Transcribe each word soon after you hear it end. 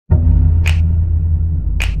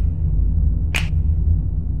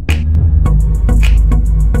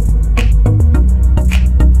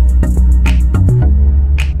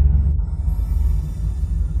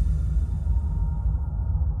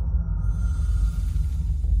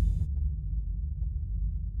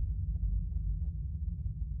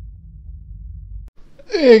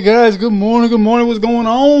Hey guys, good morning, what's going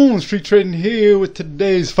on? Street Trading here with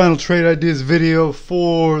today's final trade ideas video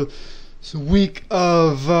for the week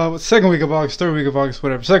of, second week of August, third week of August,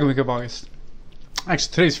 whatever, second week of August.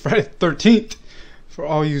 Actually, today's Friday the 13th for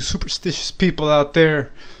all you superstitious people out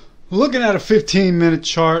there. Looking at a 15-minute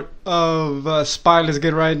chart of SPY, let's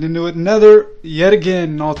get right into it. Another, yet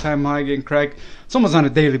again, all-time high getting cracked. It's almost on a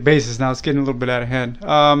daily basis now, it's getting a little bit out of hand.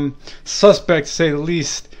 Suspect to say the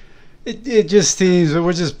least. It just seems that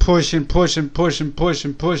we're just pushing, and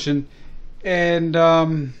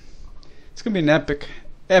it's gonna be an epic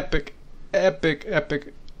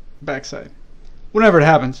backside whenever it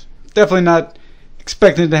happens. Definitely not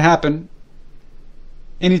expecting it to happen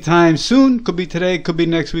anytime soon. Could be today, could be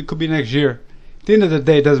next week, could be next year. At the end of the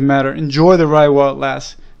day, it doesn't matter. Enjoy the ride while it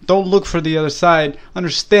lasts. Don't look for the other side.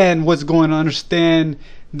 Understand what's going on. Understand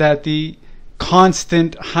that the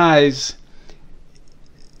constant highs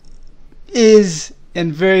is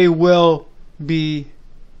and very well be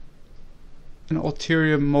an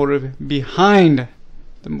ulterior motive behind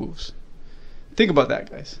the moves. Think about that,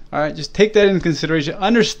 guys. Alright, just take that into consideration.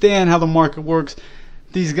 Understand how the market works.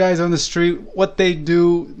 These guys on the street, what they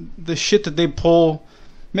do, the shit that they pull.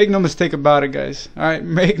 Make no mistake about it, guys. Alright,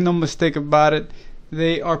 make no mistake about it.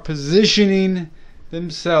 They are positioning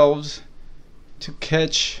themselves to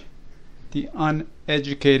catch the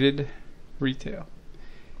uneducated retail.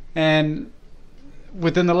 And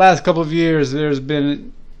within the last couple of years, there's been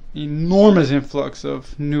an enormous influx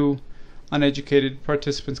of new uneducated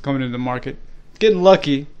participants coming into the market, getting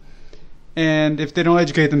lucky, and if they don't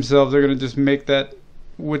educate themselves, they're going to just make that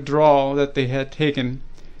withdrawal that they had taken,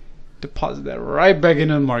 deposit that right back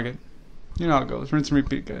into the market. You know how it goes, rinse and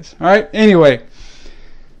repeat, guys. Alright, anyway,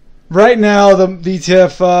 right now the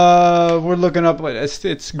ETF, we're looking up,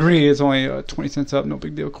 it's green, it's only 20 cents up, no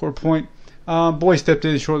big deal, core point. Boy stepped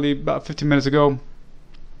in shortly, about 15 minutes ago.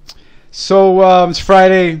 So it's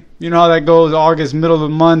Friday. You know how that goes. August, middle of the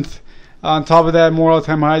month. On top of that, more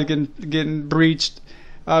all-time highs getting breached.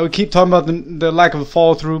 We keep talking about the lack of a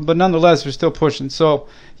follow-through, but nonetheless, we're still pushing. So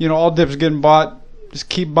you know, all dips are getting bought. Just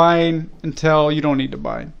keep buying until you don't need to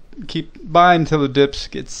buy. Keep buying until the dips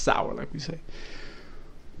get sour, like we say.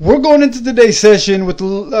 We're going into today's session with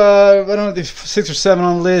I don't know, there's 6 or 7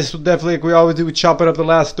 on the list. We'll definitely, like we always do, we chop it up the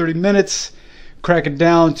last 30 minutes, crack it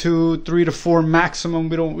down to 3 to 4 maximum.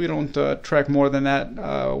 We don't track more than that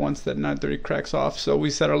once that 930 cracks off. So we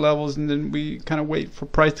set our levels and then we kind of wait for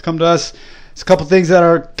price to come to us. There's a couple things that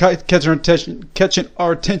are catching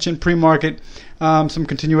our attention pre-market. Some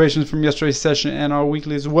continuations from yesterday's session and our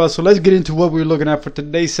weekly as well. So let's get into what we're looking at for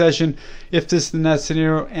today's session, if this and that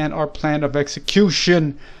scenario, and our plan of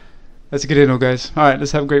execution. Let's get into it, guys. All right,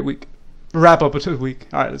 let's have a great week. Wrap up of the week.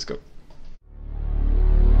 All right, let's go.